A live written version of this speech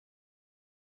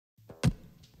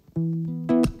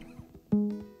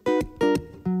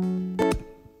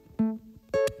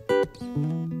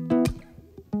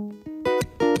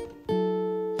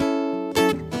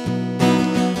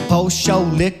Post-show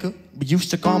liquor, we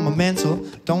used to call my mentor.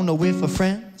 Don't know if we're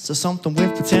friends or something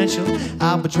with potential.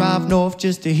 I would drive north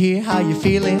just to hear how you're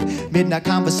feeling. Midnight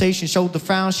conversation showed the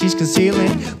frown she's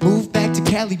concealing. Moved back to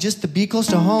Cali just to be close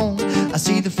to home. I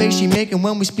see the face she making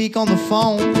when we speak on the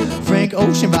phone. Frank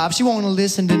Ocean vibe, she wanna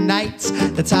listen to nights.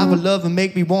 The type of love that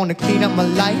make me wanna clean up my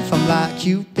life. I'm like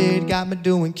Cupid, got me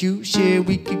doing cute shit.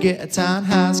 We could get a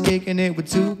townhouse, kicking it with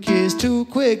 2 kids. Too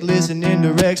quick, listening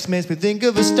to Rex makes me think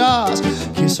of the stars.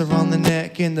 Kiss her on the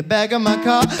neck in the back of my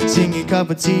car, singing cup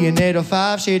of tea and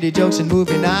 805. Shady jokes and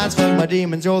movie nights. Fuck my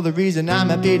demons, you're the reason I'm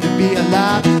happy to be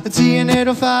alive. The tea and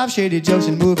 805. Shady jokes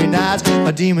and movie nights.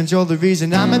 My demons, you're the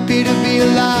reason I'm happy to be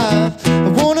alive. I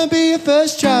wanna be your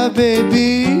first try,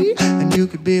 baby, and you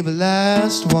could be the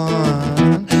last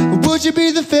one. Or would you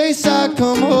be the face I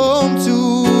come home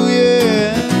to?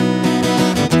 Yeah,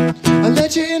 I'll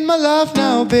let you in my life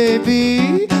now,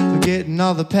 baby. Forgetting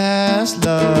all the past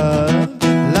love.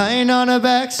 Lying on our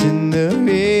backs in the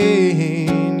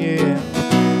rain, yeah.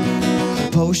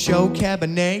 Post-show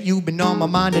Cabernet, you've been on my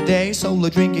mind today. Solo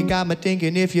drinking got me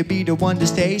thinking if you'd be the one to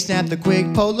stay. Snap the quick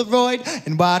Polaroid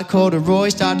and white Corduroy.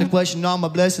 Start to question all my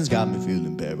blessings, got me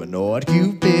feeling paranoid.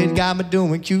 Cupid got me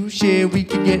doing cute shit. We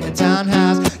could get a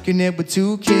townhouse, connect with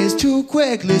 2 kids. Too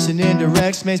quick, listening to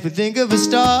Rex makes me think of the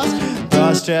stars.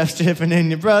 Bra straps dripping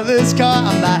in your brother's car.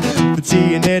 I'm like the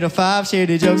tea and 805.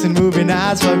 Shady jokes and movie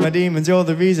nights. Fuck my demons, you're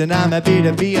the reason I'm happy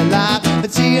to be alive. The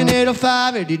tea and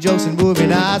 805. Shady jokes and movie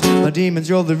nights. My demons,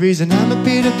 you're the reason I'm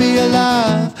happy to be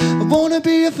alive. I wanna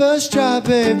be your first try,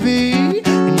 baby,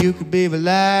 and you could be the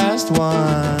last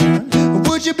one. Or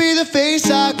would you be the face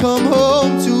I come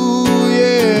home to?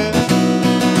 Yeah,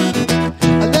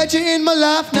 I'll let you in my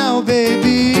life now,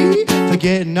 baby.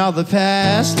 Forgetting all the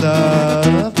past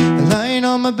love. Lying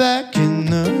on my back in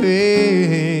the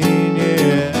rain,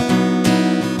 yeah.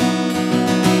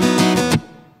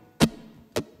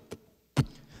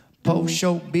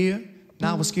 Post-show beer,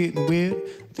 now it's getting weird.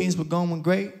 Things were going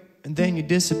great, and then you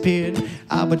disappeared.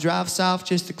 I would drive south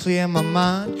just to clear my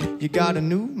mind. You got a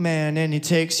new man and he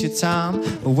takes your time.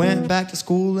 I went back to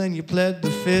school and you pled the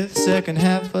fifth. Second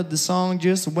half of the song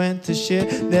just went to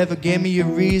shit. Never gave me a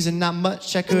reason, not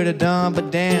much I could have done. But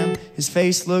damn, his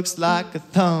face looks like a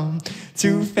thumb.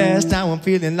 Too fast, now I'm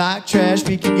feeling like trash.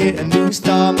 We could get a new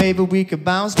start, maybe we could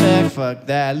bounce back. Fuck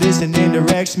that, listening to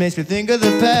Rex makes me think of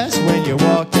the past. When you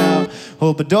walked out,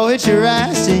 hope a door hit your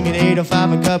ass. Singing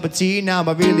 805 and cup of tea, now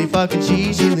I really fucking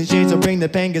cheese. Healing shades will bring the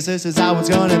pain, cause this is how it's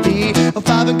gonna be. A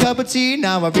 5 and cup of tea,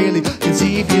 now I really can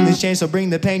see. Feelings change, so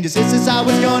bring the pain, just this is how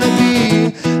it's gonna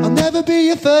be. I'll never be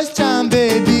your first time,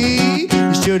 baby.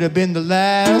 You should have been the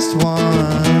last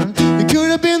one. You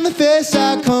could have been the face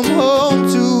I come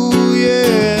home to,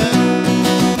 yeah.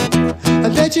 I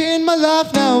let you in my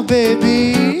life now,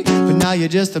 baby, but now you're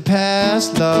just a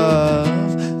past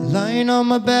love. Lying on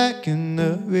my back in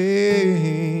the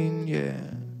rain, yeah.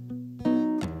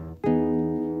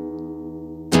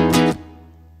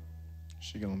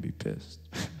 She gonna be pissed.